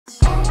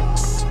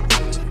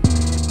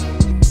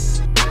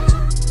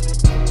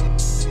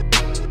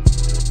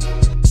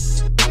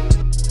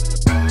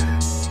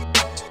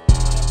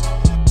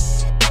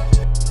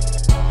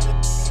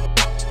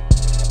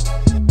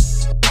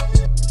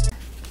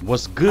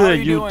What's good,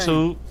 you doing?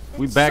 YouTube?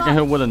 We back in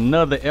here with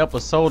another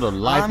episode of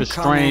Life is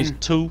Strange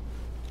 2.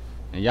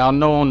 And y'all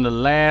know on the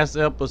last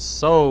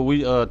episode,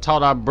 we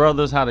taught our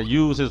brothers how to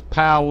use his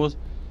powers,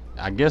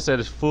 I guess at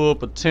his full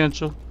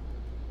potential.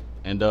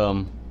 And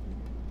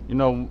you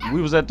know,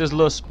 we was at this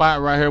little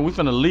spot right here. We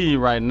finna leave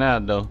right now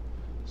though.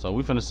 So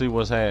we finna see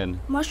what's happening.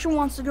 Mushroom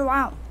wants to go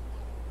out.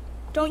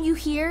 Don't you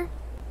hear?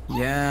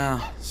 Yeah,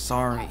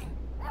 sorry.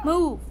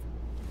 Move.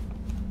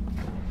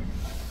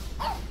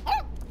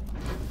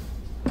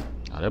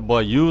 Oh, that boy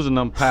using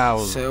them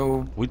powers.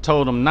 So we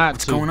told him not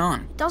what's to. going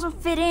on? It doesn't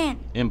fit in.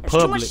 In There's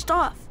public. too much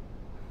stuff.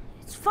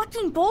 It's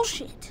fucking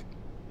bullshit.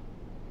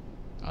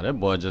 Oh, that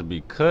boy just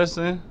be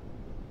cussing.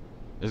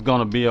 It's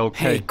gonna be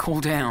okay. Hey, cool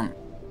down.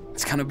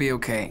 It's gonna be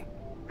okay.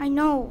 I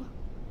know.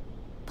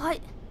 But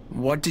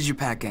What did you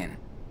pack in?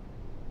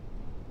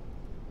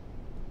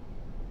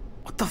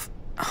 What the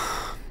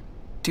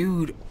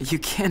Dude, you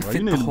can't Bro,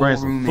 fit you the need to whole bring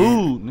some room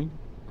food, in. nigga.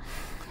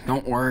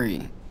 Don't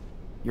worry.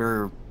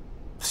 Your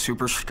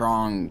super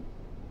strong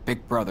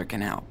big brother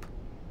can help.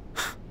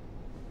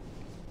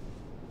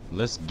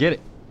 Let's get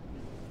it.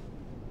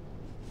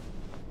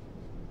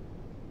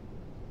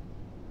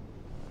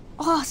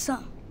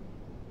 awesome.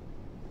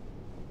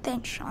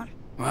 Thanks, Sean.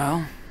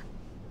 Well,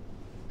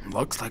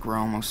 looks like we're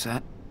almost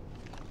set.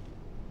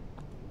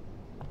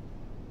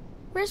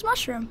 Where's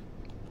Mushroom?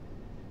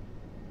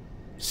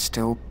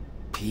 Still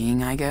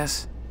peeing, I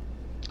guess?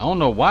 I don't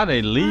know why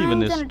they leaving I'm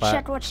this gonna spot.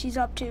 check what she's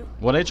up to.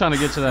 Well, they trying to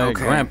get to their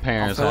Okay,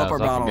 grandparents' I'll fill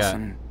house. up our I bottles forgot.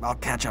 and I'll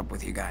catch up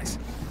with you guys.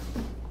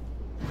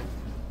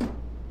 I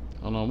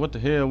don't know what the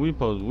hell we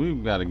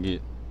gotta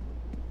get.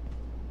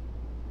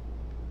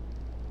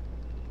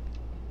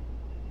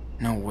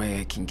 No way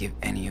I can give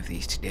any of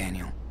these to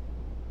Daniel.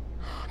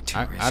 Too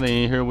I risky.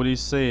 didn't hear what he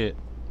said.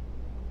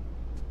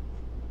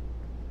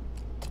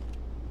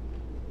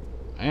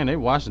 Man, they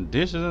washing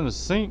dishes in the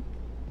sink.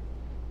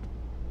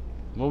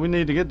 Well, we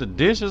need to get the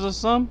dishes or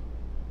something.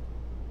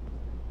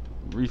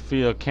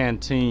 Refill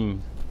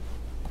canteen.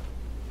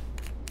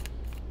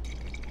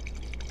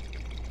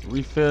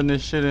 Refilling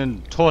this shit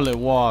in toilet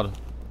water.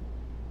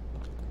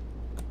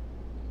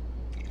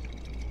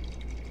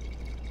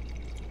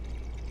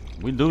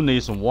 We do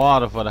need some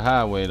water for the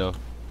highway though.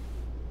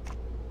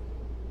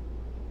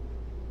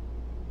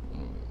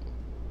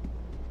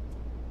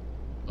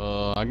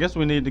 I guess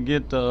we need to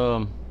get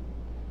the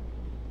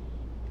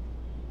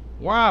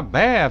where our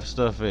bath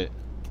stuff at?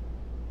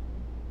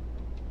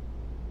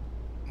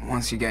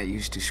 Once you get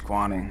used to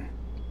squatting,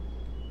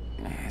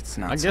 it's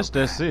not I guess so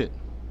that's bad. it.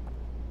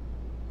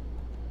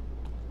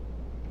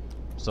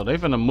 So they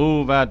finna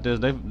move out this.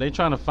 They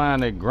trying to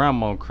find their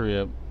grandma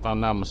crib, if I'm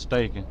not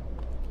mistaken.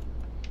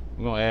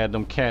 We're gonna add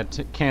them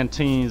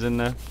canteens in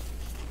there.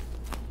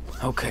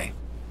 Okay,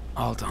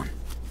 all done.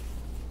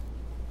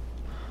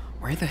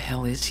 Where the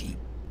hell is he?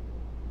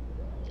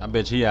 I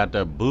bet he out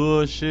there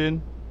bullshitting.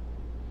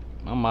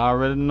 I'm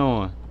already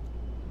knowing.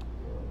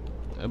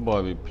 That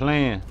boy be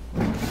playing.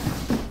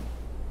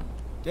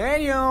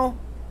 Daniel!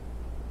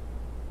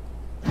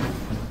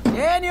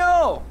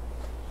 Daniel!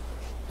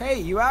 Hey,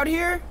 you out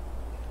here?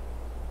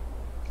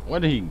 Where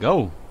did he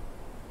go?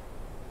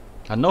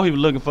 I know he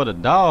was looking for the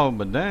dog,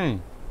 but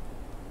dang.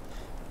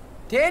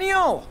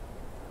 Daniel!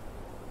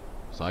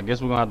 So I guess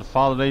we're gonna have to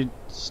follow their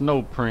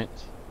snow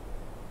prints.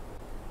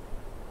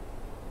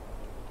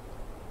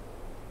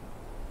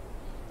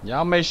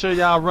 Y'all make sure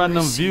y'all run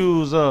them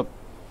views up.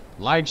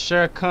 Like,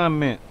 share,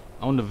 comment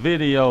on the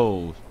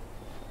videos.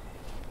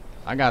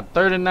 I got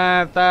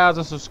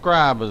 39,000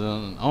 subscribers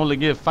and only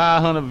get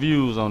 500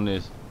 views on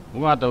this.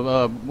 We're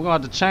gonna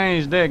have to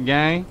change that,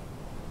 gang.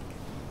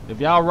 If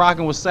y'all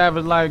rocking with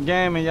Savage Life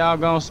Gaming, y'all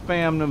gonna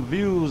spam them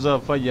views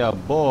up for your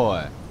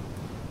boy.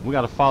 We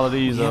gotta follow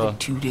these We have a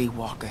 2-day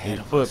walk ahead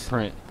these of us.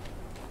 footprint.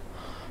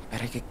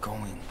 Better get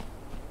going.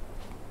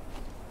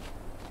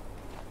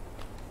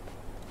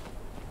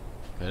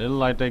 It look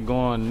like they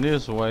going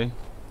this way.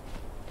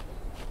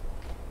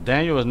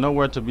 Daniel is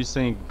nowhere to be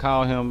seen.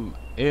 Call him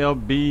L,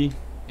 B,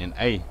 and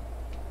A.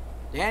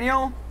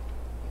 Daniel?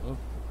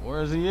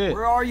 Where is he at?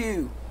 Where are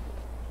you?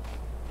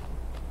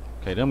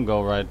 Okay, them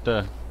go right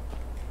there.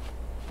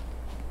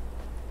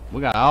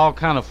 We got all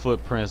kind of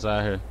footprints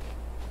out here.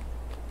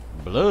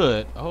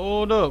 Blood?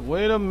 Hold up,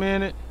 wait a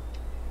minute.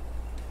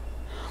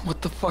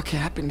 What the fuck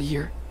happened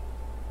here?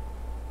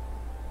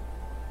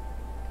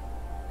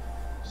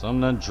 Some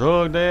done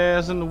drugged their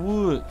ass in the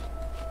woods.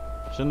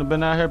 Shouldn't have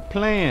been out here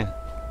playing.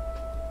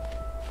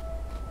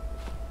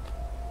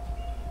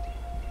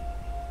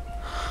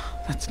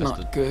 That's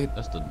not good.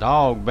 That's the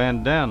dog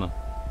bandana.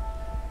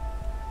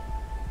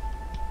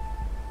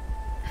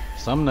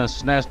 Some done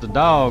snatched the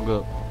dog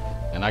up.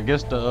 And I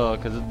guess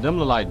cause them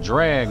look like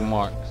drag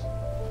marks.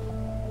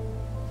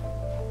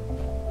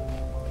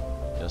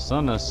 Yeah,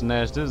 some done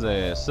snatched his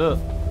ass up.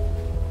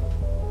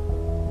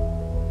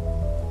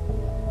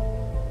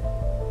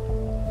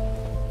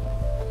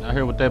 Out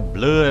here with that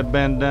blood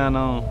bandana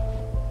on.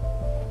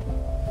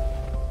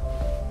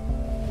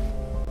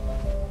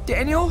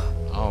 Daniel?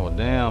 Oh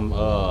damn,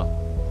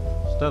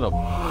 instead of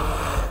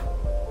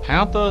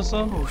panther or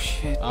something? Oh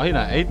shit. Oh, he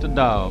done ate the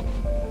dog.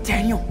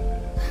 Daniel!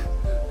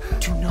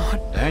 Do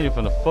not. Daniel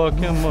finna fuck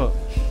him up.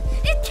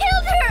 It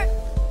killed her!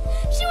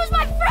 She was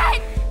my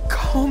friend!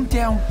 Calm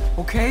down,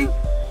 okay?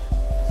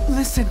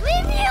 Listen.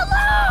 Leave me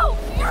alone!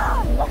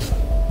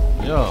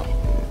 Yeah.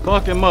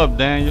 Fuck him up,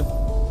 Daniel.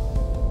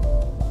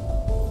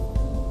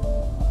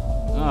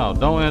 Oh,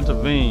 don't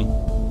intervene.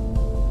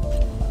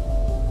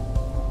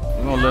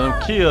 We're gonna let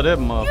him kill that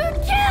You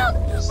motherfucker.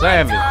 killed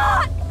Savage.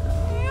 my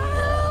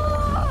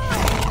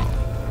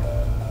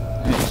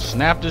dog! He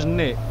snapped his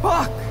neck.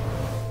 Fuck!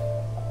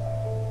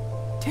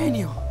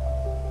 Daniel.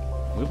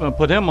 We finna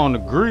put him on the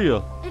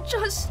grill. It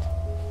just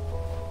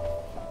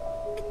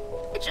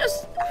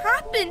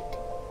happened.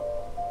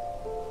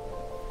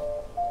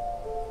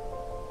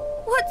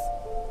 What's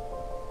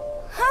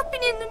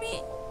happening to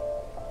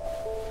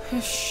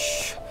me?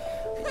 Shh.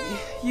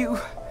 You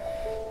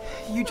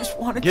just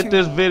wanted Get to.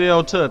 this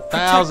video to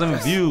 1,000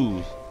 us.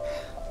 views.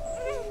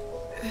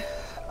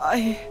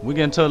 We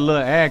get into a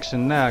little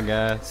action now,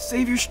 guys.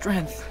 Save your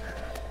strength.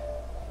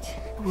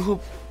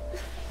 We'll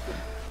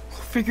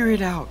figure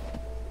it out.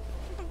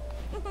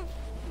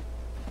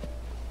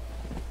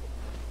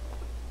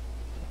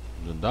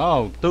 The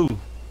dog through.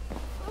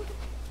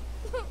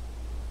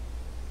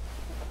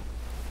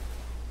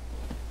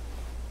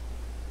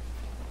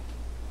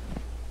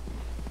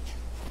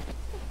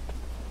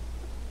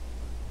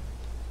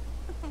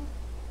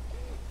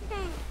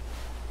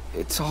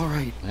 It's all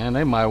right. Man,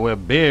 they might well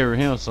bury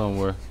him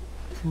somewhere.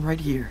 I'm right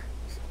here.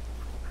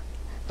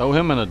 Throw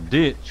him in a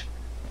ditch.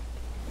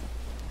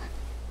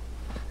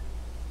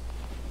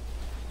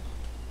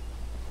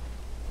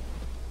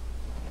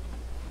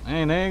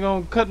 Man, they ain't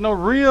gonna cut no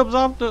ribs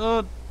off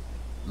the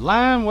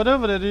line,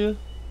 whatever that is.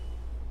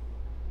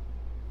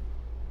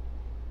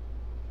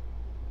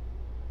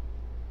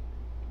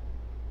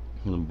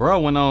 The bro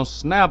went on,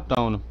 snapped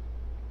on him.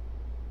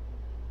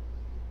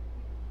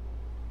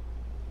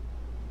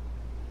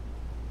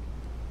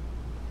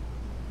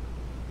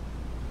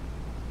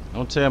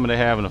 Don't tell me they're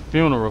having a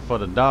funeral for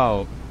the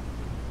dog.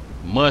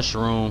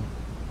 Mushroom.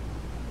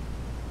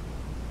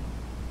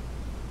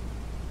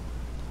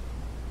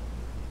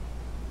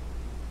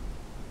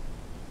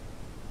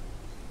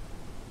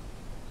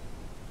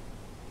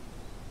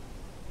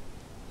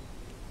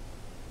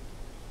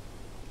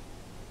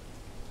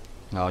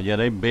 Oh yeah,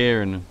 they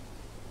burying him.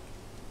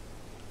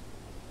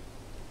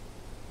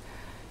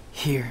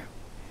 Here.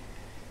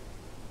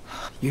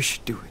 You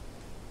should do it.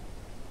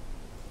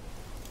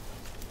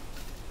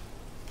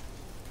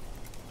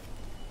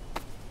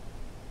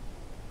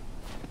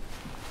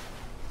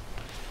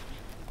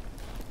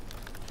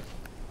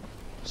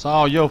 It's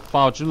all your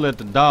fault. You let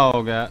the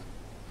dog out.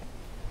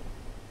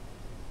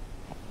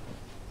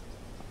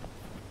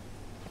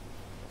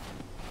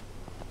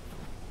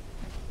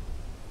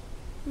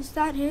 Is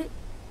that it?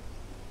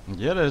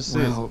 Yeah, that's it.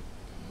 Well,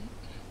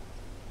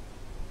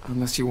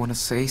 unless you want to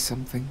say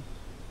something.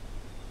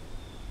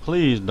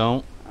 Please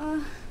don't.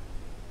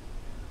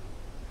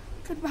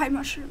 Goodbye,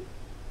 Mushroom.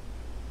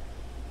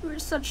 You were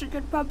such a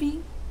good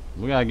puppy.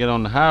 We gotta get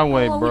on the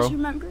highway, I'll bro. always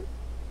remember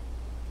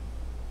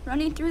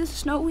running through the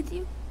snow with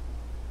you,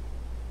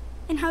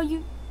 and how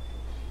you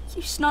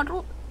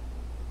snuggled,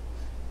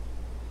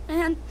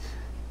 and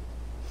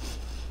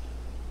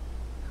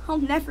I'll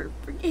never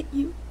forget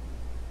you.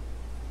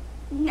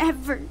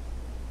 Never.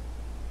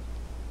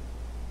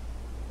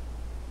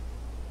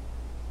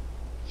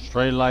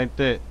 Straight like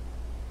that.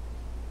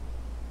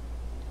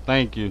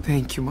 Thank you.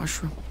 Thank you,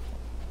 Mushroom,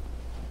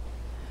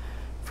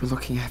 for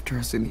looking after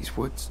us in these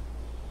woods.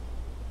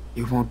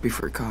 You won't be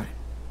forgotten.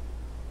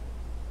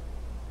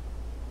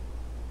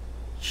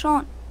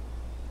 Sean,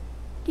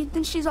 do you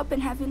think she's up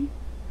in heaven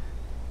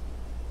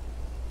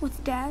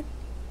with Dad?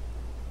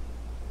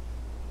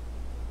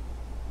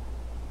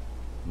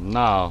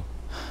 No.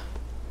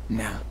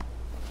 Nah.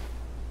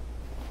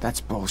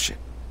 That's bullshit.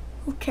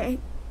 Okay.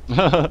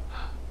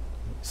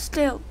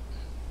 Still,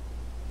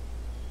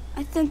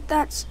 I think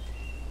that's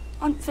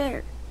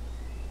unfair.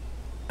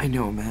 I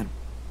know, man.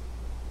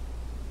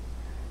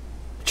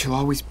 But she'll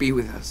always be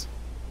with us.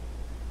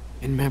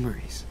 In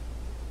memories.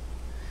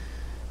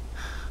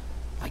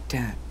 Like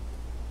Dad.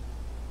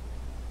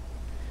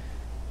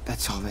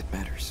 That's all that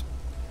matters.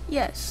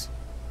 Yes.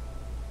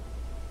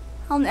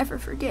 I'll never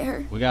forget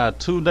her. We got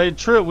a 2-day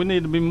trip. We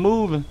need to be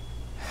moving.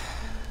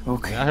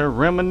 Okay, Out here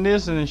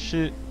reminiscing and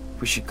shit.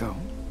 we should go.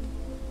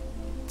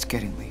 It's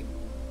getting late.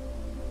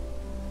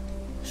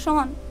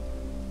 Sean,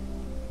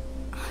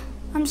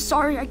 I'm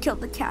sorry I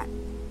killed the cat.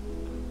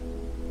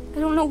 I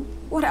don't know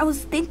what I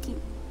was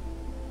thinking.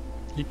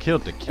 He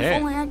killed the If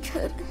cat. only I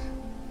could.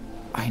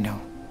 I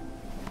know.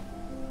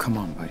 Come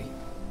on, buddy.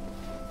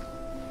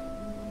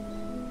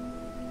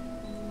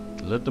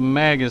 Let the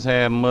maggots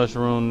have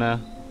Mushroom now.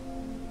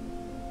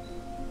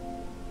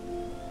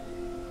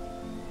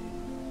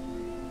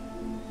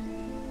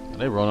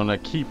 They wrote on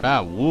that keep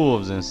out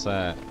wolves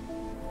inside.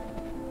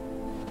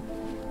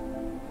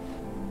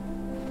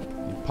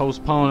 You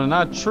postponing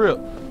our trip.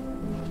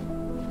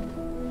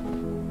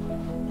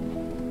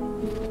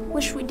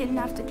 Wish we didn't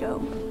have to go.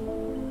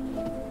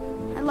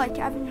 I like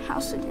having a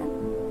house again.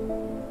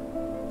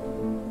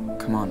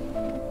 Come on.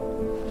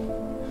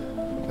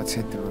 Let's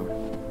hit the road.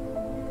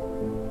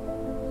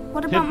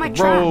 What about my Hit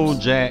the road,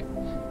 traps? Jack.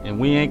 And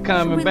we ain't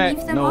coming we back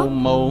leave them no up?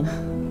 more.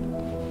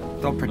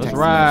 They'll protect Let's the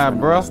ride,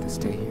 next one bruh. of us to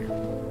stay here.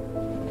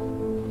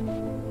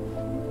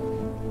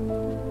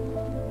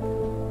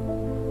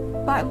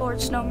 Bye,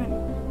 Lord Snowman.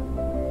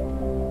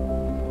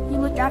 You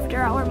look after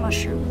our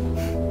mushroom.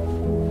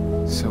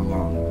 So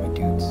long, my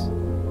dudes.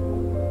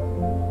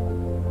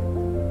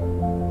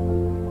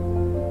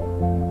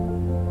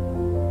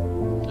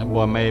 That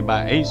boy made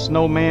about 8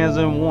 snowmans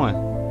in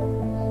one.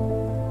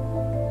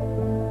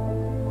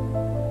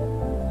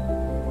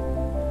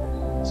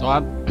 So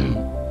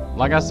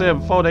like I said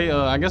before,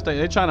 I guess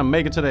they trying to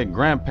make it to their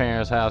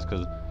grandparents' house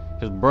because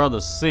his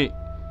brother's sick,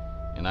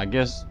 and I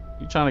guess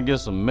he trying to get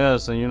some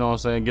medicine, you know what I'm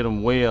saying, get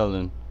him well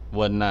and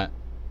whatnot.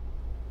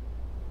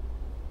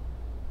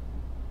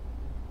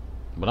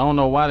 But I don't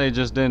know why they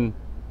just didn't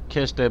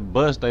catch that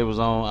bus they was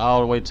on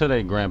all the way to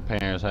their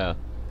grandparents' house.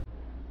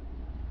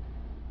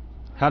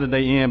 How did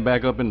they end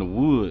back up in the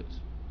woods?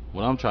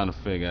 What I'm trying to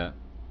figure out.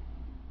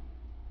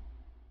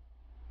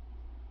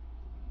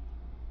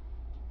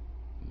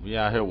 We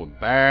out here with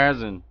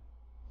bears and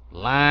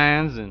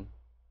lions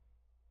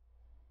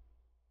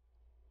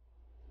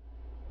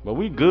but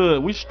we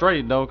good, we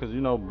straight though, cause you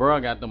know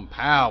bruh got them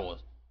powers.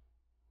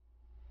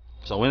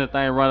 So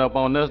anything run up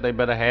on us, they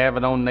better have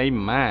it on their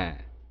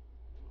mind,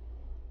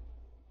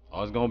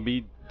 or it's gonna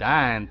be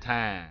dying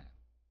time.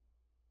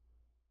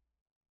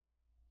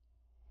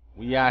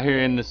 We out here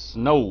in the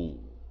snow,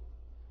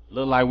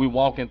 look like we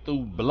walking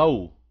through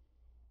blow.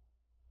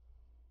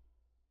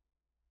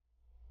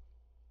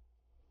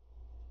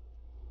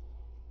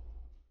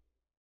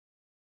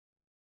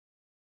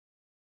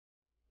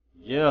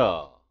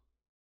 Yeah.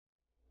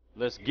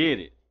 Let's get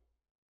it.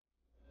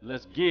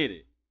 Let's get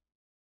it.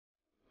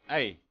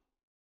 Hey.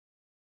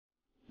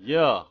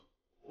 Yeah.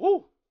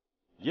 Woo.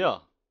 Yeah.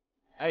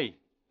 Hey.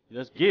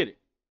 Let's get it.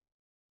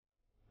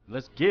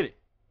 Let's get it.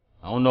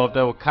 I don't know if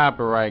that was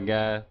copyright,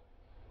 guys.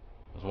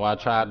 That's why I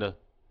tried to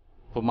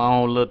put my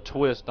own little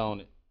twist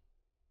on it.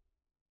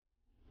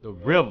 The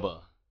river.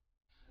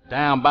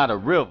 Down by the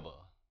river.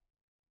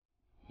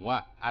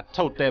 Why? I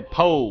tote that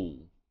pole.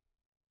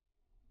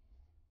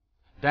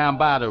 Down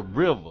by the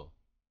river.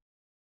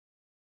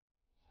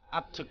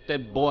 I took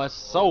that boy's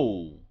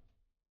soul.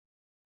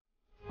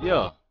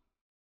 Yeah.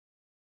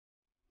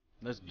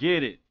 Let's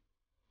get it.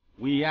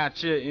 We out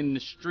here in the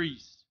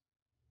streets.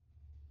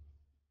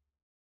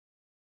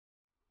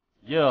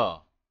 Yeah.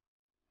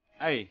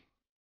 Hey.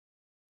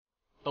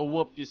 Throw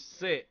up your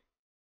set.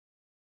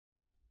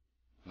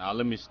 Now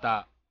let me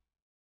stop.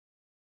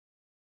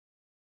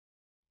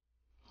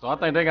 So I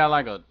think they got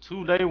like a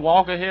 2-day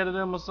walk ahead of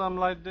them or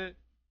something like that.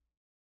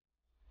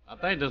 I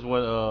think that's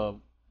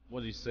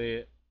what he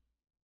said.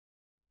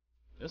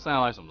 It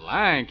sounds like some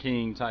Lion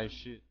King type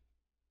shit.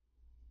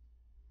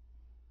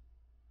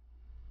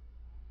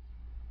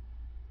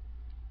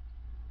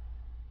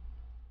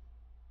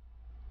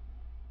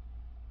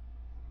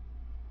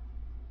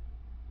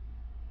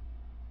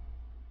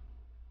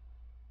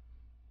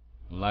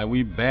 Like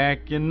we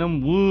back in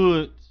them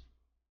woods.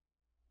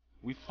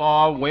 We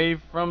far away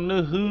from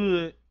the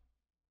hood.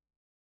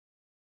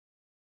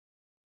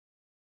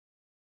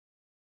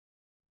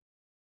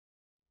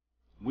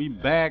 We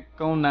back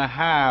on the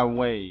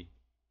highway.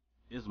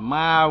 It's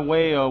my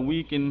way or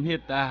we can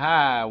hit the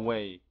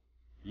highway.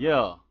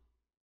 Yeah.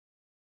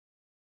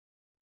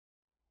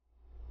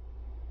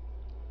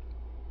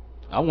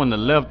 I wouldn't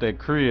have left that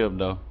crib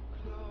though.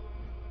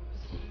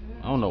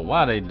 I don't know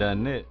why they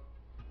done that.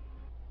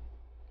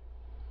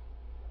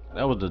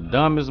 That was the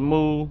dumbest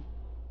move.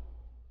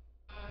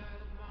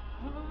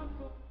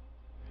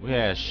 We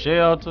had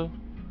shelter.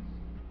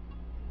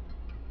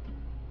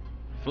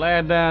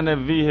 Flag down that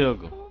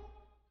vehicle.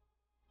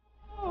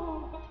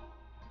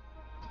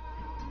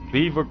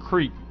 Beaver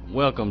Creek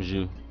welcomes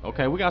you.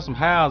 Okay, we got some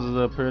houses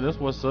up here. That's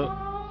what's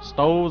up.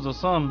 Stoves or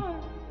something.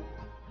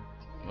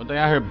 What, they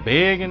out here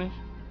begging it?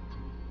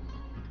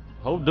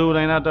 Hope dude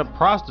ain't out there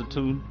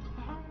prostituting.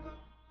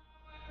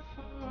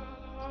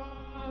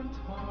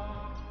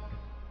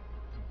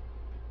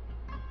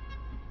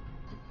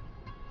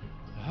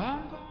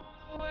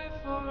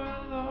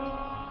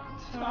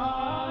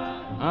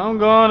 I'm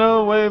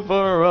gonna wait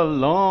for a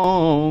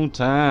long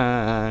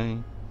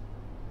time.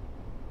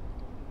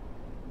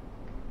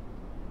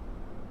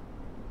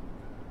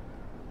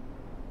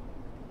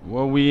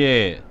 Where we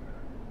at?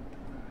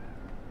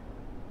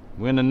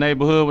 We in the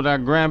neighborhood with our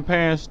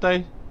grandparents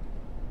stay?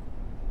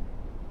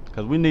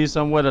 Cause we need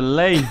somewhere to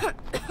lay.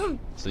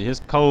 See, his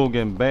cold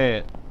getting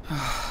bad.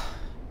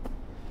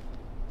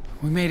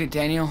 We made it,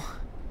 Daniel.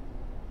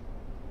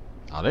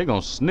 Oh, they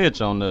gonna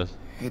snitch on us.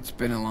 It's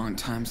been a long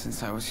time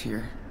since I was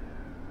here.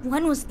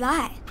 When was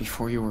that?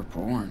 Before you were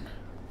born.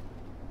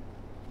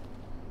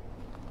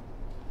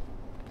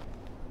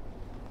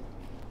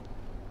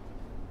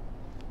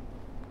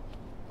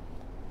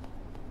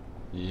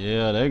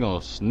 Yeah, they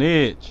gonna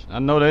snitch. I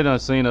know they done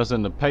seen us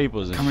in the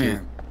papers and Come shit.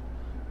 here.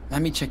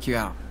 Let me check you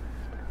out.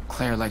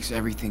 Claire likes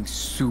everything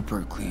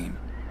super clean.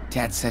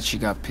 Dad said she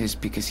got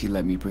pissed because he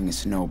let me bring a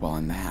snowball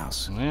in the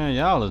house. Man,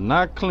 y'all is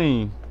not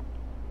clean.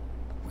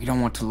 We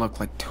don't want to look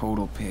like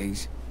total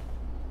pigs.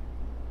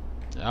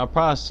 Y'all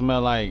probably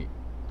smell like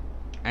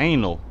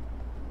anal.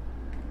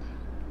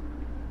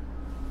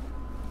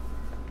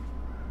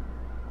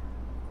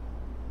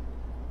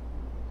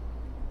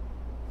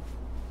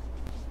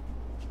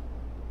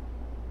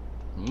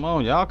 Come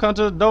on, y'all come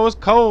to the door. It's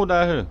cold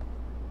out here.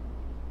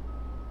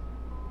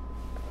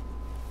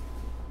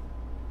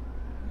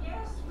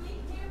 Yes, we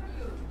hear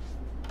you.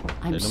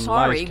 I'm Them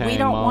sorry, lights we came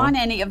don't on. want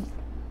any of...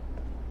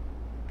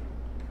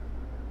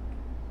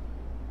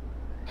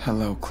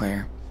 Hello,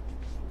 Claire.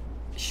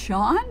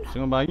 Sean? She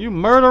gonna be like, you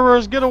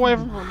murderers, get away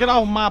from, get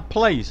off my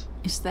place.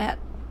 Is that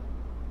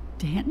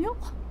Daniel?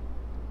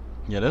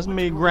 Yeah, that's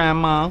me,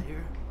 Grandma.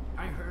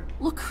 I heard.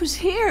 Look who's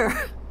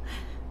here.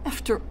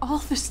 After all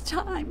this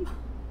time.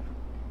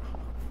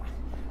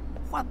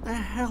 What the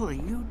hell are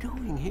you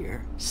doing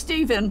here?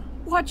 Stephen,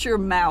 watch your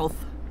mouth.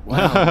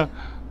 Well,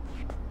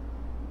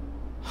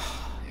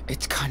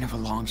 it's kind of a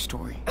long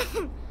story.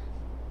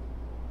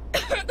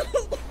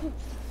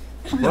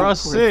 Bro, Poor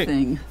sick.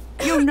 thing.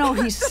 You know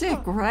he's sick,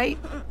 right?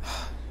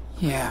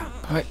 Yeah,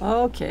 but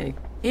Okay,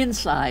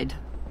 inside.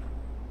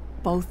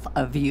 Both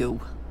of you.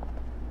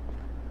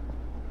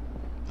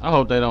 I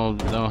hope they don't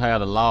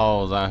have the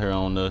laws out here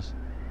on us.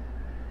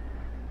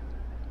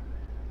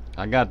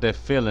 I got that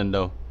feeling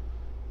though.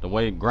 The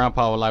way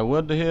Grandpa was like,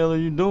 what the hell are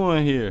you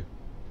doing here?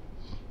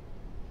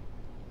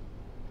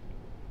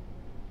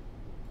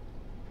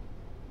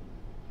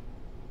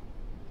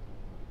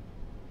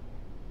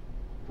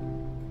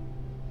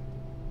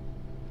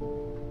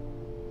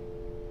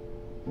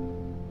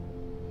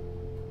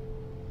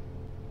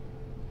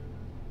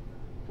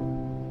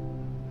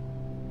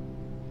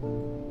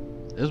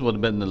 This would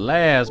have been the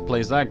last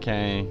place I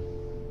came.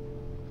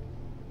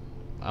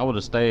 I would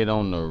have stayed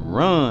on the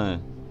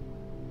run.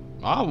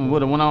 I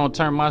would have went on and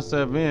turned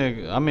myself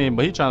in. I mean,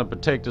 but he trying to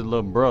protect his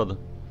little brother.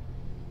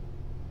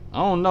 I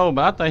don't know,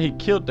 but I think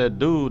he killed that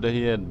dude that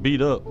he had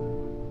beat up.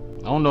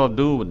 I don't know if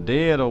dude was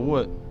dead or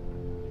what.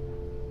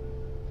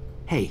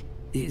 Hey,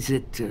 is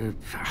it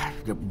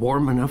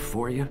warm enough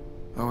for you?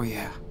 oh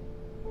yeah.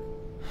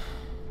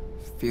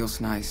 Feels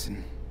nice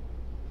and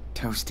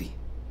toasty.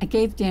 I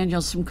gave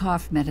Daniel some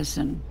cough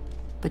medicine,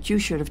 but you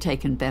should have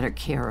taken better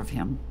care of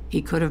him.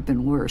 He could have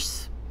been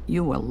worse.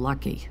 You were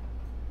lucky.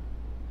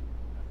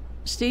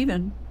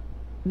 Stephen,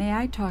 may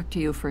I talk to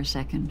you for a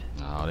second?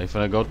 Oh, they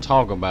finna go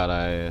talk about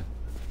our ass.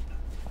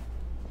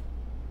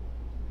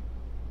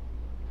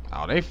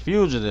 Oh, they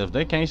fugitives.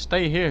 They can't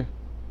stay here.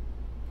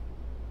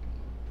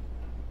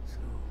 So,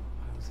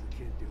 how's the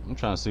kid doing? I'm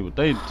trying to see what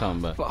they talking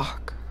about.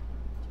 Fuck.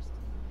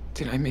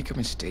 Did I make a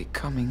mistake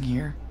coming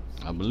here?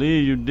 I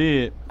believe you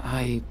did.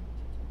 I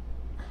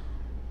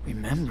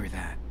remember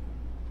that.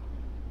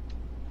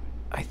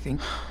 I think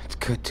it's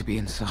good to be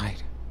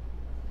inside.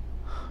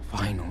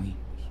 Finally.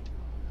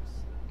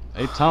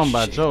 They talking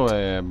about Shit. your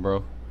ass,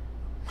 bro.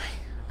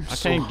 I'm I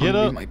so can't get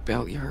hungry, up. My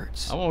belly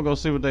hurts. I wanna go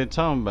see what they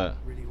talking about.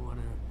 Really want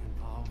to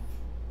involve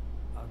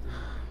other...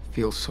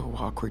 Feels so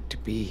awkward to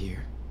be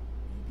here.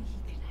 Maybe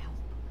he can help.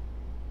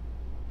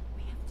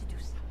 We have to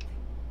do something.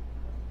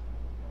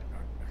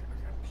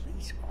 A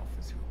police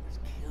officer was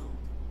killed.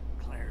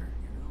 Claire,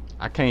 you know,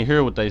 I can't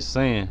hear what they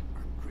saying.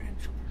 our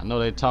grandchildren. I know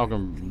they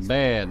talking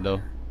bad though. I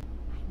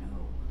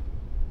know.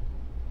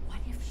 What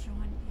if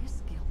Sean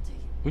is guilty?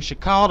 We should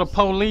call the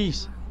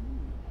police.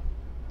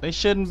 They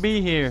shouldn't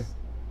be here.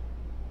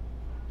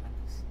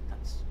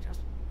 Let's just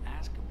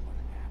ask him what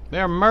happened.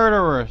 They're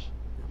murderers.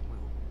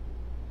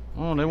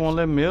 Well, Oh, they won't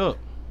let me up.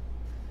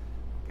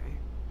 okay.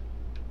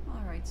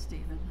 All right,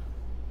 Stephen.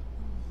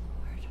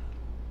 Oh,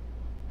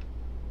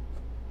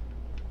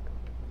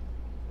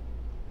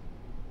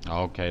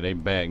 Lord. Okay, they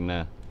back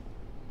now.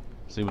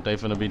 See what they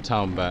finna be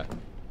talking about.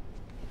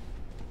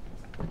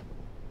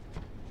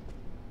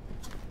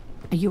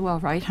 Are you all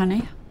right,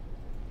 honey?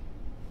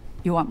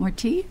 You want more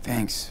tea?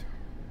 Thanks.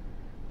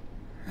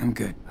 I'm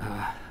good.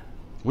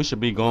 We should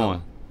be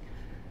going.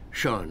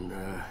 Sean, do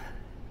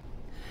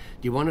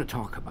you want to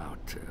talk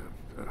about...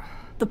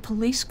 The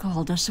police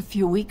called us a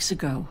few weeks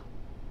ago.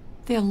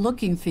 They're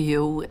looking for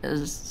you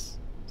as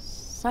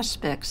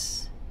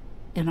suspects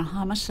in a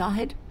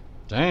homicide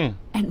Damn.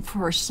 and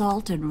for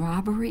assault and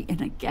robbery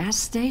in a gas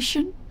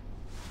station.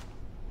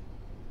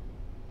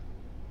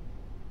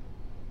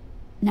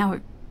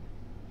 Now,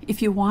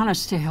 if you want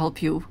us to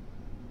help you,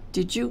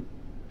 did you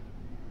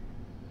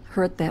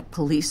hurt that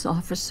police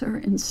officer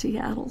in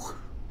Seattle?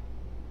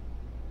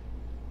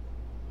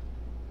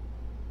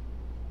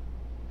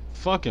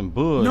 Fucking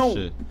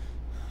bullshit.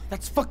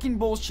 That's fucking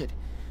bullshit.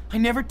 I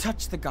never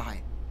touched the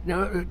guy.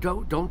 No,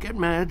 don't get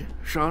mad.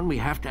 Sean, we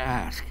have to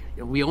ask.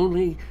 We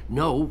only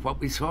know what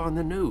we saw on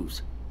the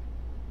news.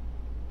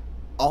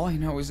 All I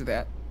know is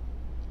that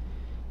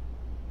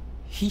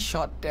he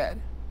shot Dad.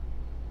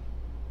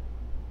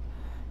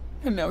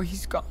 And now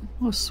he's gone.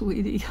 Oh,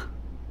 sweetie.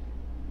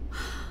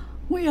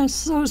 We are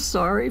so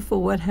sorry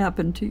for what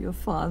happened to your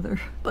father,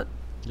 but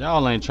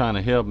Y'all ain't trying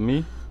to help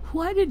me.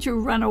 Why did you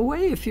run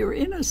away if you're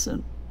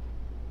innocent?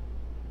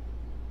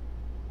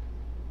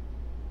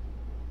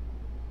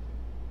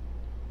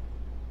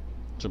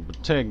 To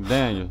protect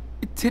Daniel.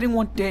 I didn't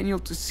want Daniel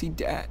to see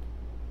Dad.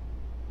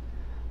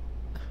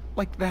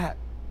 Like that.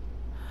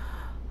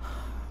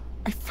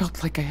 I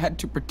felt like I had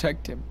to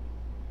protect him.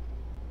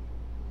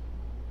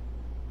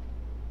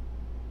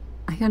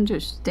 I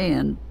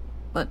understand,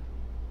 but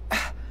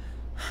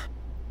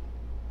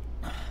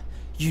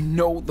You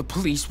know the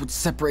police would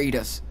separate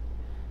us.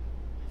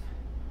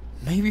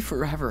 Maybe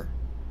forever.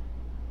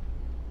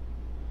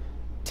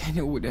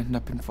 Daniel would end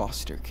up in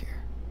foster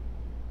care.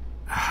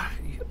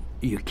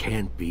 You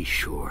can't be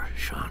sure,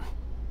 Sean.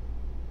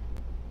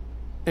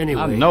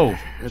 Anyway, I know.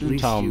 At You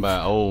least talking you've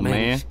about, old man.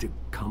 managed to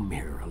come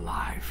here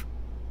alive.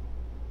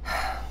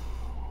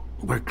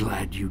 We're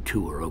glad you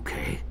two are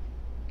okay.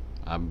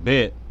 I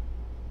bet.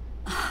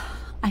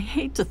 I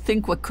hate to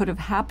think what could have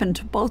happened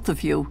to both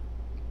of you.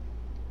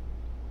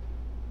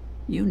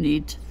 You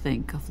need to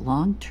think of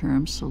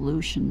long-term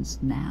solutions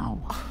now.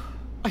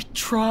 I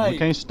tried. You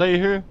can't stay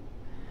here?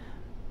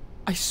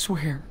 I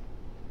swear.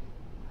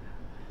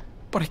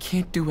 But I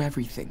can't do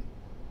everything.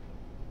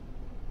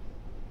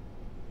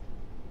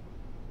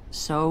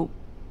 So,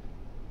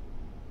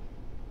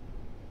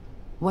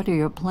 what are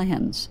your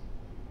plans?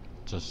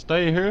 To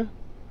stay here?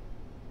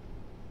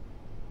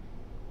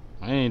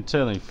 I ain't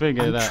telling,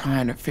 figure it I'm out.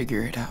 trying to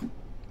figure it out.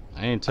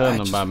 I ain't telling I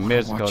them just about wanna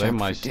Mexico, watch they out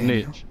might for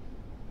Daniel. snitch.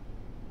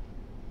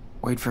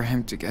 Wait for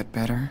him to get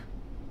better.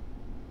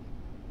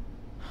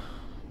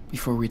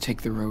 Before we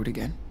take the road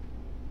again.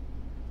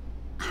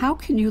 How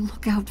can you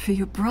look out for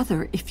your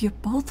brother if you're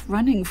both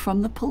running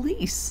from the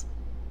police?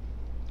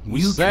 We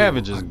You two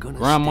savages, are gonna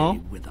Grandma.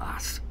 stay with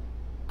us.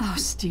 Oh,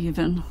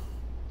 Stephen.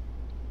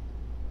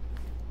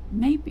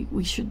 Maybe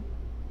we should...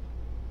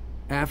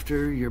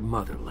 After your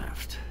mother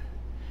left,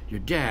 your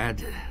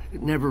dad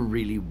never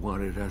really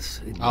wanted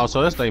us in Oh, your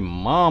so that's life. they I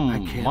mama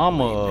can't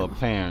blame him.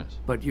 parents.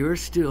 But you're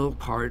still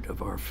part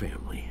of our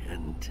family,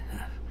 and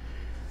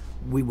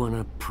we want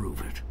to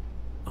prove it,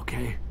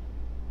 okay?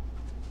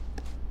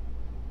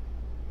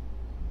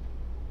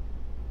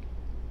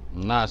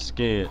 I'm not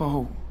scared.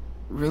 Oh,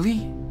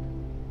 really?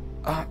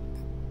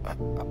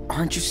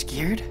 Aren't you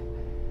scared?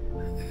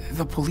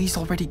 The police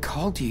already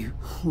called you.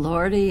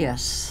 Lordy,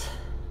 yes.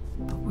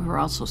 But we're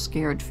also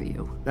scared for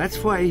you. That's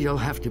why you'll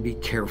have to be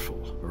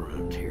careful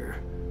around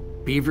here.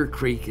 Beaver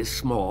Creek is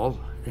small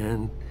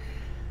and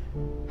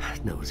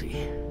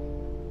nosy.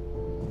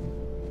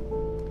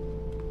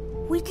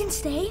 We can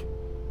stay?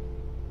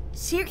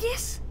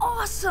 Serious?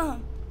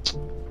 Awesome!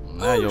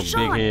 Now your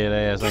Sean, big head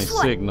ass guess ain't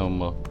what? sick no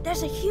more.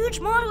 There's a huge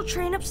model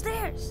train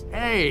upstairs.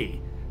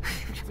 Hey,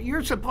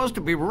 you're supposed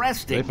to be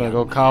resting. They finna go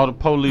young man. call the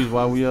police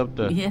while we up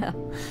there. Yeah,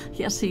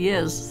 yes he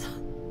is.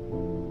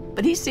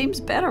 But he seems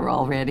better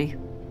already.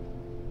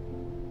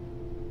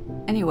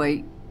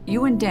 Anyway,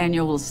 you and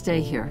Daniel will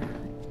stay here.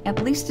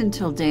 At least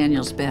until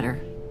Daniel's better.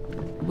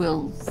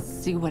 We'll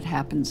see what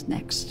happens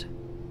next.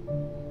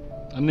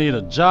 I need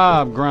a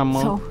job,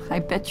 Grandma. So, I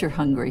bet you're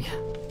hungry.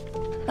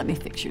 Let me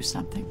fix you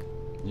something.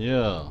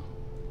 Yeah.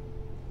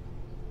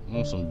 I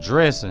want some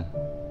dressing.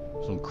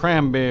 Some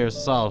cranberry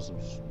sauce. Some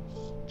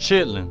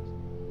chitlin.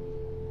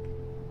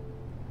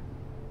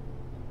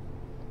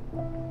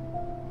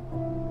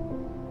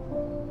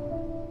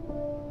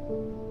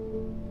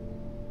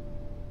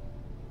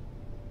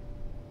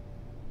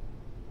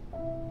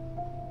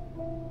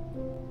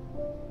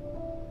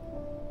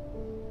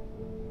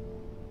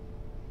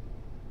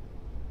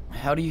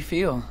 How do you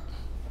feel,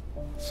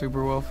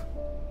 Superwolf?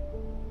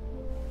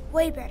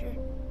 Way better.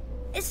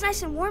 It's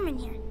nice and warm in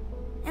here.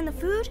 And the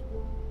food?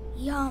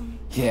 Yum.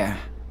 Yeah,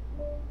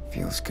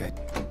 feels good.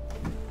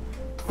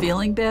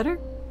 Feeling better?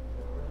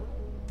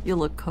 You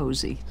look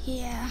cozy.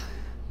 Yeah.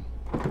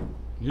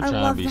 You I trying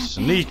to love be that bed.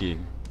 sneaky.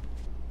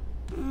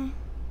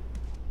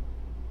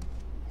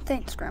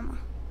 Thanks, Grandma.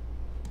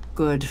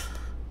 Good.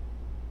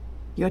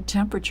 Your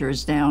temperature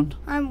is down.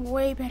 I'm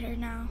way better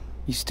now.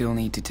 You still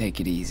need to take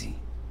it easy.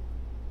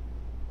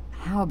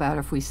 How about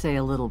if we say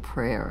a little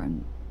prayer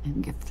and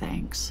give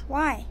thanks?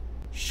 Why?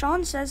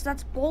 Sean says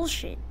that's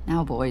bullshit.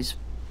 Now, boys,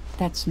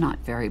 that's not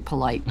very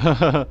polite.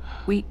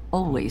 We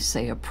always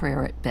say a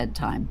prayer at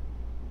bedtime.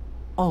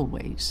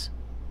 Always.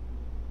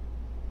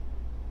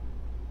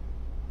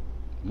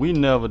 We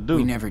never do.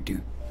 We never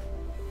do.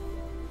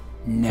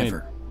 Can't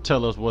Never.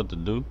 tell us what to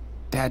do.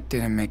 Dad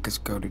didn't make us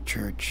go to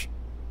church,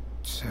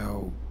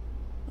 so...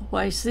 Oh,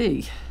 I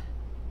see.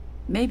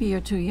 Maybe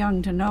you're too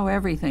young to know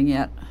everything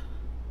yet,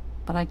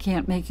 but I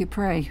can't make you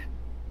pray.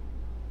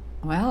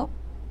 Well,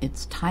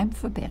 it's time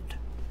for bed.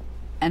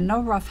 And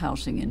no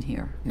roughhousing in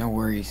here. No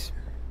worries.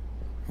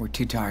 We're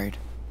too tired.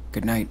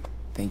 Good night.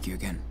 Thank you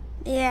again.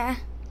 Yeah.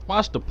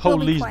 Watch the We'll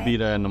be police quiet. be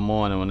there in the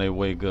morning when they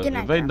wake up. Good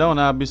night, If they Grandma. don't,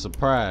 I'll be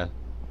surprised.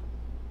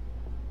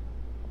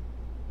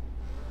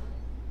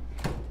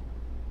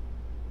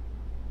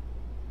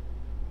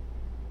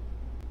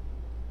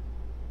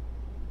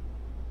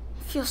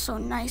 Feels so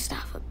nice to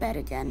have a bed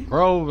again.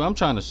 Bro, I'm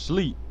trying to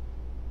sleep.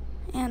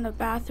 And a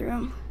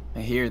bathroom. I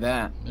hear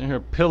that. In her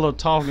pillow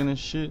talking and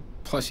shit.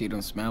 Plus, you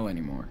don't smell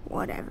anymore.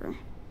 Whatever.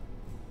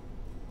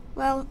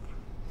 Well,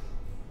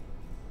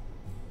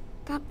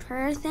 that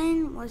prayer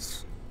thing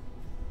was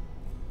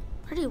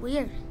pretty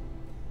weird.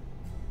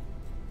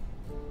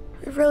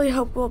 I really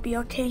hope we'll be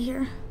okay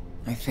here.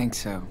 I think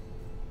so.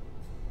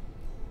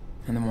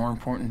 And the more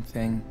important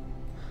thing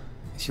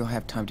is you'll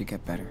have time to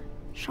get better.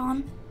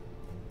 Sean?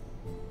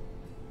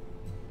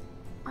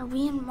 Are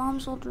we in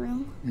Mom's old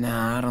room?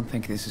 Nah, I don't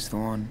think this is the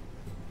one.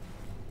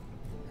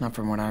 Not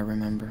from what I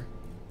remember.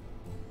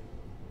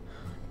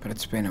 But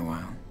it's been a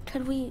while.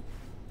 Could we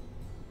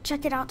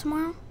check it out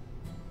tomorrow?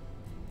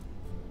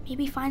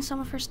 Maybe find some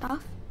of her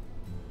stuff?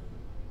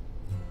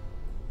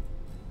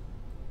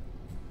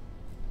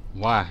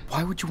 Why?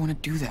 Why would you want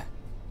to do that?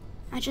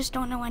 I just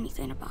don't know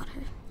anything about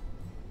her.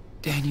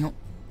 Daniel,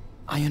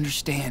 I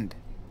understand.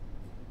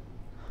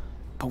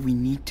 But we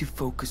need to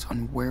focus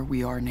on where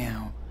we are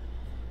now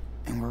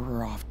and where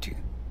we're off to.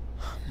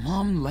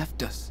 Mom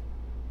left us.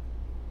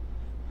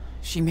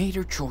 She made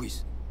her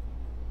choice.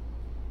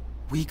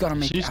 We gotta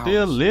make ours. She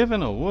still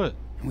living or what?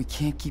 And we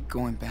can't keep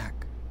going back.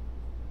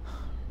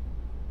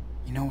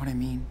 You know what I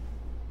mean?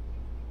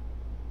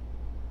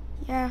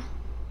 Yeah.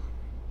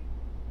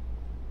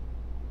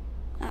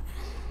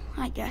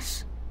 I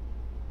guess.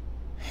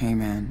 Hey,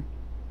 man.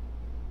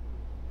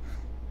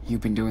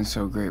 You've been doing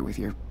so great with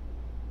your...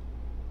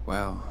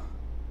 well...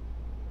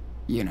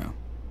 you know.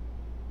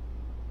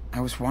 I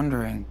was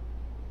wondering...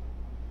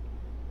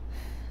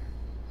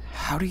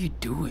 how do you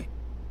do it?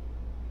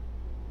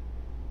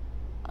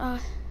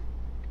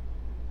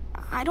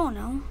 I don't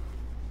know.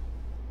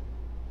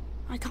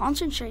 I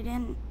concentrate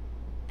and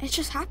it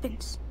just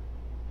happens.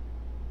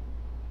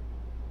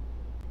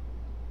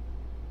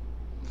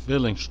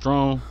 Feeling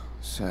strong.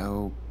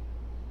 So...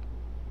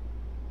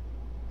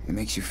 it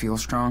makes you feel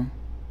strong?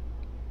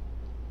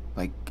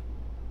 Like,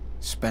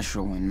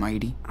 special and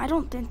mighty? I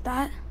don't think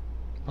that.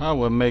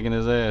 Probably was making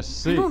his ass I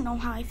sick. don't know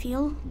how I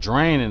feel.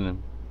 Draining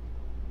him.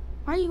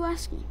 Why are you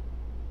asking?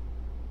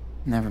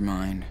 Never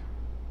mind.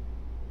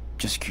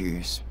 Just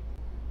curious.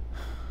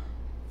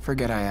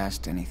 Forget I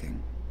asked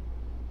anything.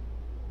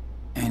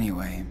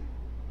 Anyway,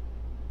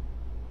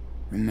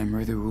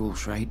 remember the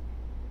rules, right?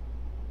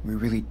 We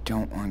really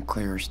don't want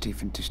Claire or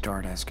Stephen to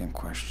start asking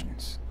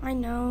questions. I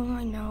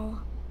know.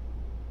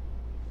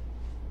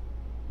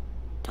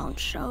 Don't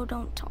show,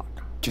 don't talk.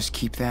 Just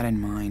keep that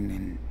in mind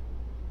and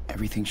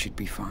everything should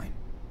be fine.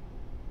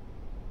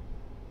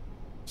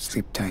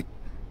 Sleep tight.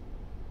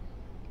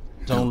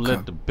 Don't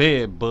let the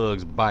bed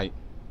bugs bite.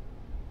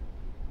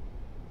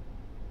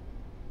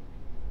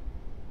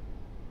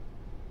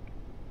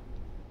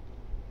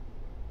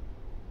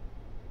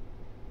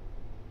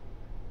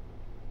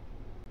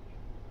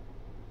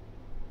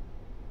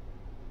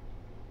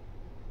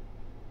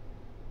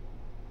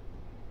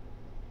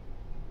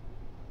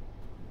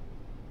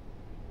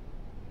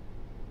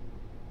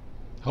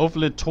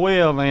 Hopefully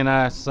 12 ain't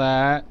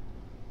outside.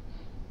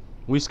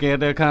 We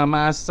scared to come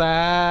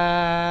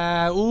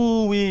outside.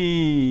 Ooh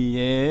wee,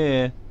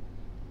 yeah.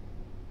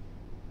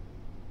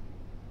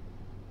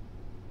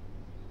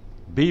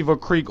 Beaver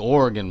Creek,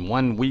 Oregon,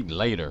 1 week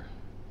later.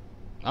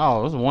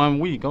 Oh, it's 1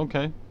 week,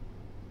 okay.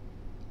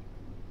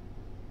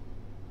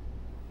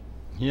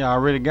 He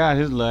already got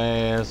his little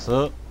ass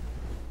up.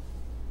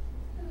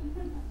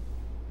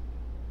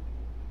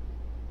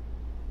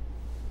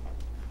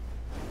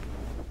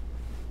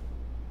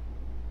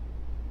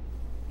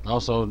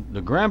 Also,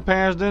 the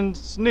grandparents didn't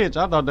snitch.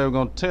 I thought they were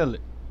gonna tell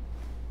it.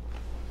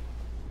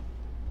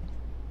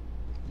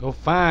 Go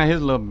find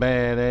his little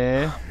bad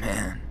ass. Oh,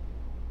 man.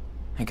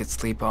 I could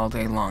sleep all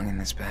day long in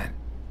this bed.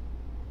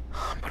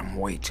 But I'm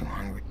way too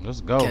hungry. Let's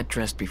go. Get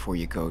dressed before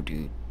you go,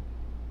 dude.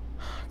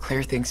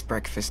 Claire thinks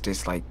breakfast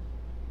is like...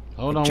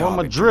 Hold a on, where job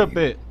my interview. drip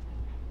at?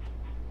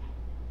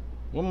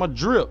 Where my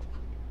drip?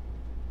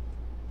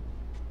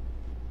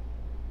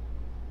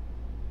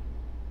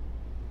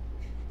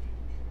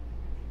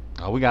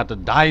 Oh, we got the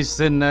dice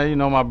sitting there. You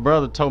know, my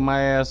brother tore my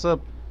ass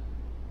up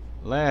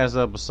last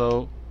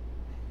episode.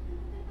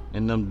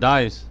 And them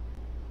dice.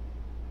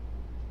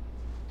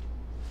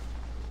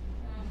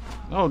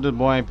 Oh, this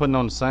boy ain't putting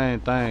on the same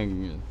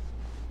thing.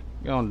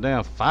 Get on the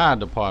damn fire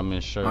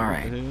department shirt. All What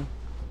right. the hell?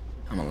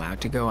 I'm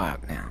allowed to go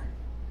out now.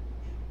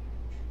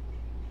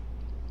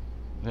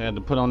 They had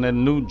to put on that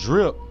new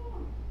drip.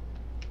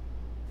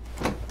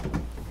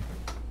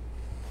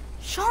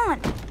 Sean!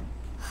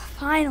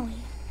 Finally.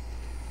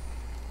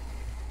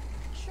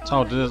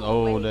 Talk to this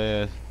old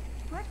ass.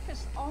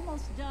 Breakfast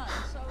almost done,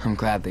 so I'm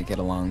glad they get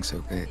along so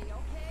good.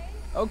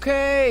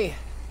 Okay.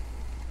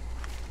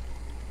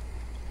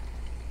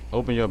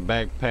 Open your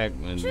backpack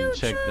and Choo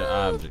check the choo.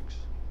 objects.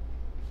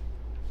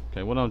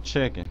 Okay, what I'm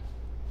checking?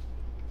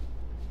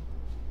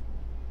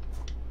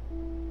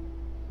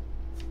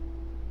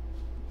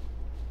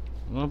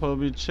 What I'm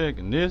supposed to be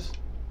checking? This?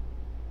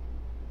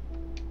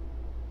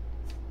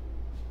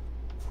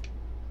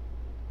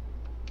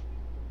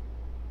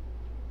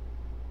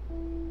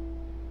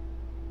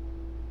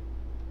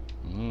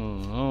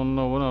 I don't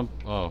know what I'm...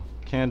 oh,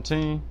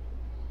 canteen?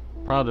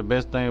 Probably the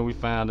best thing we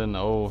found in the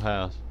old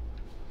house.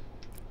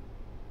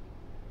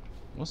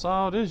 What's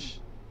all this?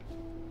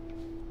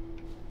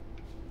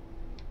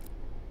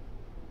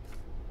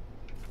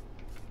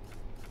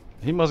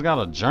 He must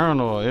got a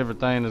journal of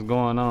everything that's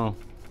going on.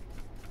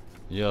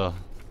 Yeah.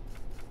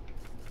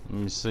 Let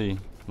me see.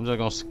 I'm just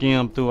gonna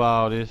skim through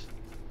all this.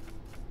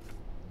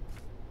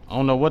 I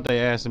don't know what they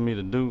asking me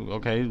to do.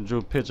 Okay, he drew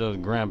a picture of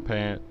his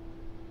grandparent.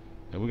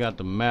 And we got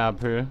the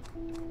map here.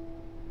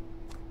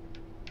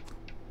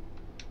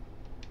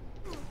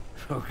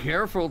 So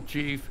careful,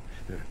 Chief.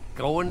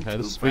 Going Had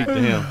to too speak fast.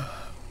 to him.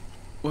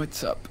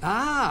 What's up?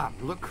 Ah,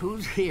 look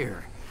who's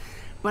here.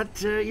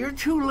 But you're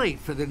too late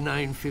for the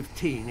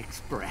 9:15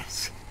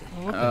 express.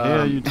 What the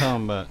hell you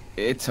talking about?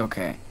 It's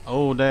okay.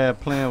 Old dad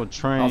playing with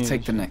trains. I'll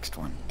take the next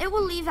one. It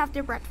will leave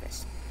after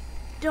breakfast.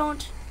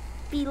 Don't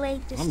be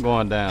late this I'm time.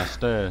 going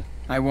downstairs.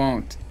 I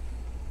won't.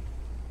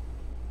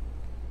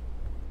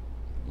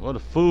 Where the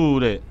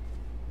food at?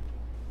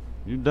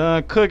 You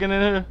done cooking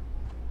in here?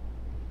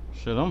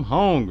 Shit, I'm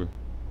hungry.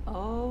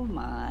 Oh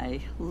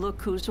my,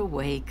 look who's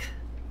awake.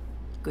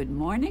 Good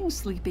morning,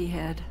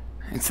 sleepyhead.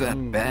 It's that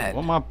bad.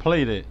 Where my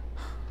plate at?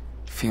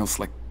 Feels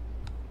like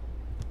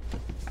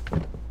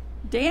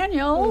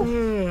Daniel,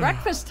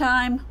 breakfast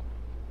time.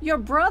 Your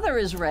brother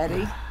is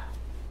ready.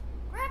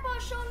 Grandpa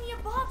showed me a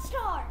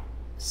boxcar.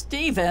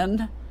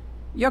 Stephen,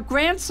 your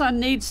grandson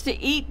needs to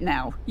eat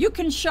now. You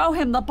can show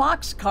him the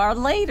boxcar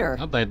later.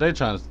 I think they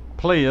trying to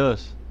play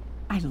us.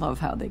 I love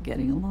how they're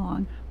getting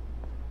along.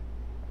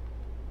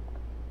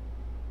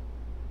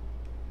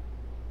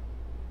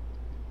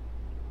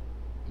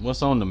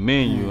 What's on the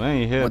menu? I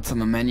ain't here. what's on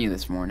the menu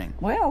this morning?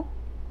 Well,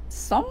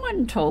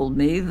 someone told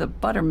me the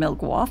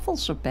buttermilk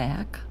waffles are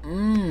back.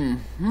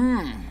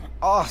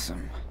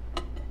 Awesome.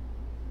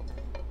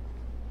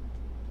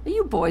 Are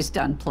you boys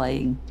done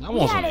playing? I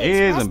want some had it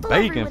eggs express and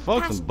delivery bacon. with Fuck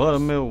some passengers.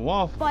 buttermilk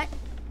waffles. But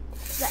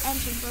the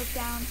engine broke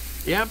down.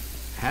 Yep,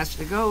 has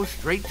to go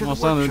straight to I the want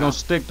something that's gonna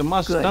workshop. stick to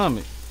my Good.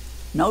 stomach.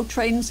 No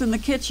trains in the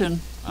kitchen,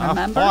 I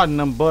remember? fart and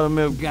them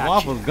buttermilk Gotcha,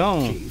 waffles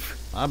gone.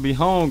 Chief. I'll be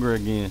hungry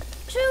again.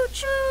 Choo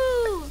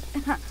choo!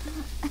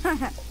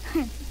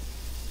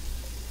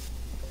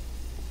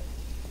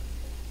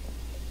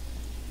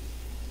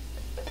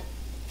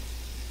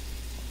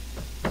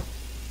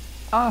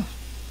 Ah,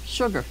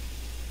 sugar.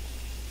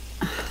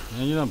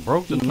 Man, you done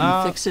broke the He can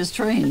knob. fix his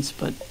trains,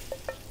 but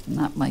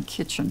not my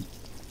kitchen.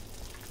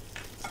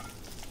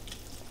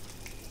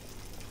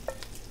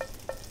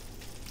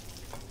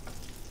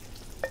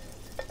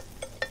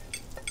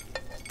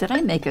 Did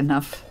I make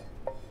enough?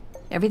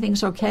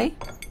 Everything's okay?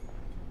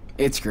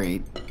 It's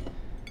great.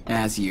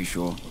 As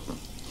usual.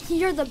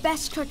 You're the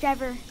best cook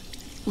ever.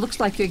 Looks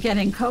like you're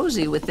getting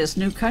cozy with this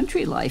new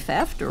country life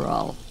after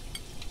all.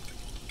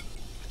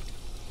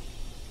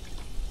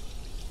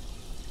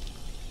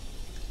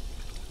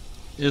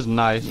 It's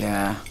nice.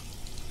 Yeah.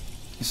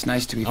 It's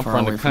nice to be I'm far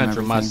from away the country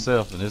everything.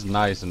 myself, and it's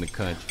nice in the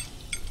country.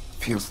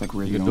 Feels like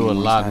we're You the can do a only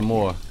ones lot out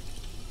more.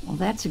 Well,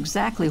 that's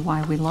exactly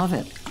why we love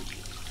it.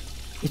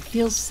 It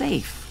feels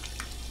safe,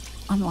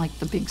 unlike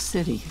the big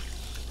city. here.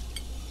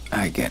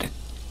 I get it.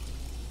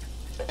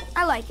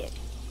 I like it.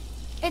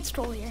 It's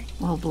cool here.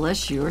 Well,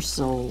 bless your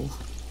soul.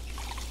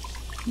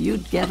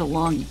 You'd get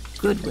along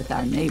good with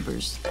our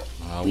neighbors.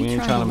 We ain't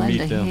try trying to lend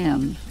meet a them.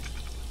 hand,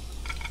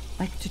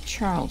 like to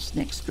Charles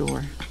next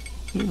door.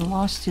 He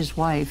lost his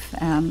wife,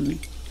 and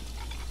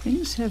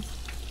things have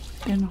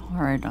been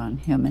hard on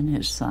him and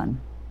his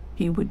son.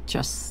 He would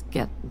just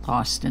get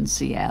lost in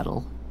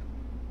Seattle.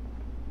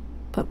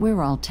 But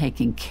we're all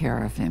taking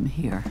care of him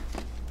here.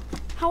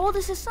 How old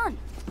is his son?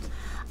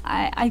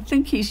 I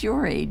think he's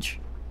your age.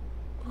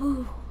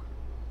 Ooh,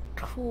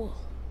 cool.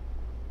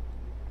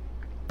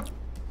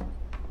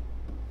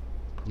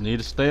 Need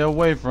to stay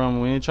away from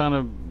him. We ain't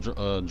trying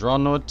to draw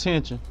no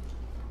attention.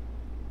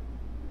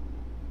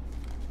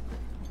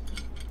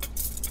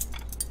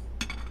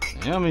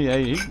 Damn,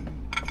 he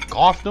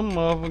coughed them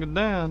motherfucker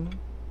down.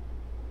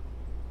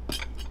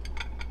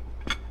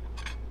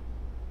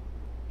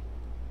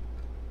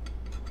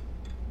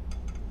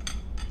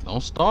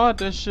 Don't start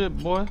that shit,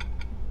 boy.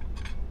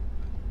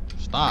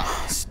 Stop.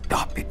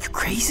 Stop it. You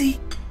crazy?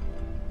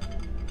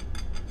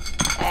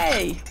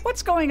 Hey,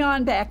 what's going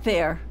on back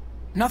there?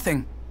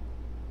 Nothing.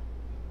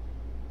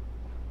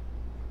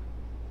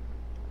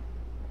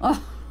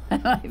 Oh,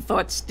 I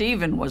thought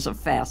Stephen was a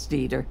fast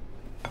eater.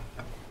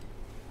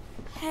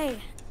 Hey,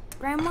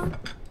 Grandma,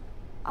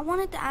 I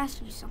wanted to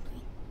ask you something.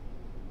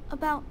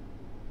 About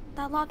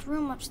that locked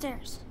room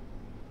upstairs.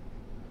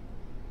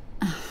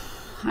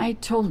 I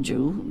told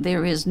you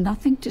there is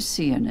nothing to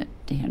see in it,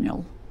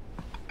 Daniel.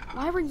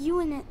 Why were you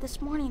in it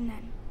this morning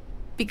then?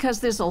 Because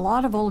there's a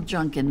lot of old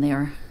junk in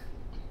there.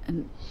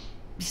 And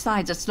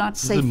besides, it's not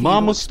safe it for you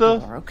mama to stuff?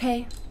 explore,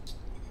 okay?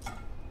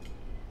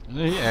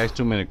 He asked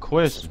too many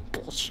questions.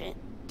 Bullshit.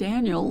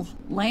 Daniel,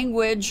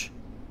 language.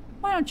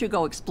 Why don't you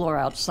go explore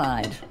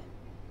outside?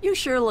 You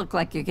sure look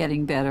like you're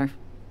getting better.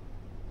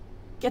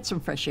 Get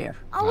some fresh air.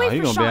 I'll Nah, wait he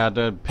for gonna Sean, be out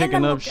there and picking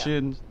then we'll up go.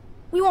 shit.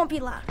 We won't be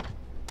loud.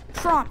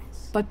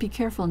 Promise. But be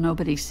careful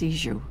nobody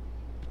sees you.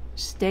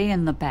 Stay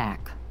in the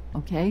back,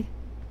 okay?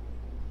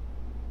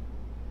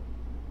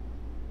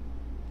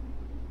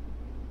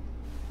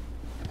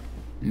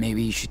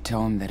 Maybe you should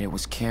tell him that it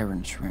was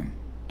Karen's room.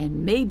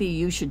 And maybe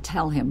you should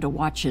tell him to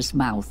watch his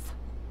mouth.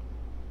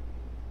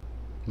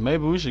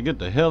 Maybe we should get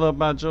the hell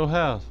up out your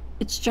house.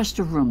 It's just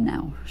a room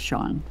now,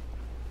 Sean.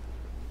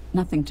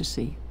 Nothing to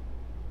see.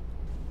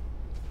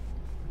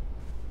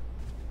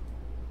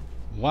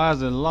 Why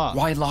is it locked?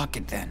 Why lock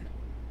it then?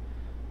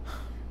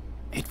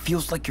 It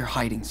feels like you're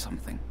hiding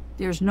something.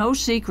 There's no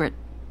secret.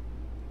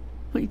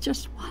 We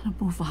just want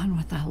to move on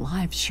with our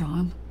lives,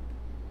 Sean.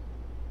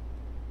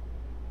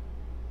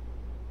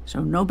 So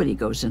nobody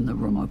goes in the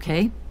room,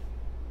 okay?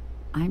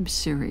 I'm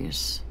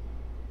serious.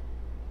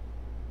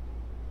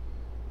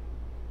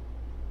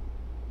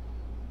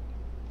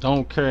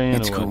 Don't care anyway.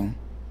 It's cool.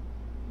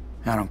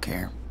 I don't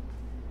care.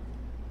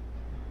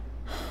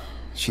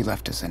 She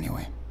left us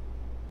anyway.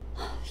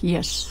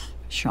 Yes,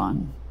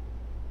 Sean.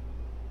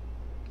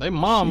 They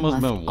mom She must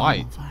have left been white.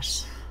 all of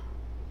us.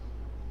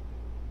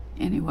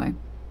 Anyway,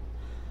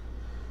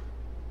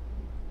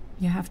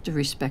 you have to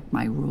respect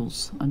my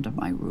rules under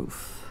my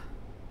roof,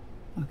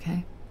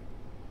 okay?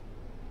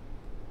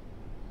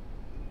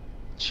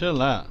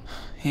 Chill out.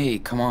 Hey,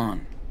 come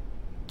on.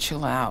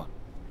 Chill out.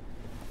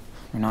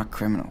 We're not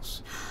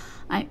criminals.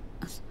 I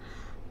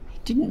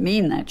didn't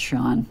mean that,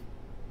 Sean.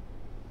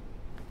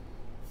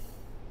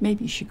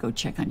 Maybe you should go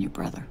check on your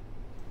brother.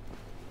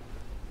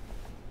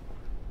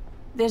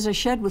 There's a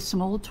shed with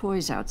some old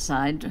toys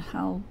outside.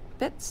 I'll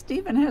bet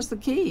Stephen has the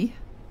key.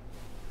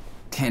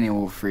 Daniel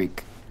will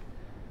freak.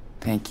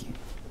 Thank you.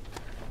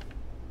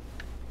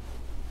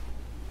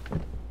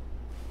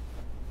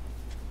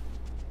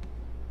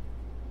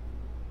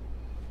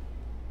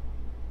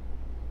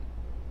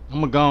 I'm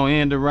gonna go and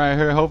end it right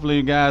here. Hopefully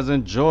you guys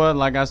enjoyed.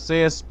 Like I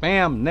said,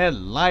 spam that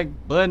like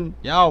button.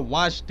 Y'all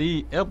watch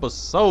the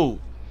episode.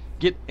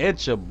 Get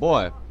at your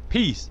boy.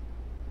 Peace.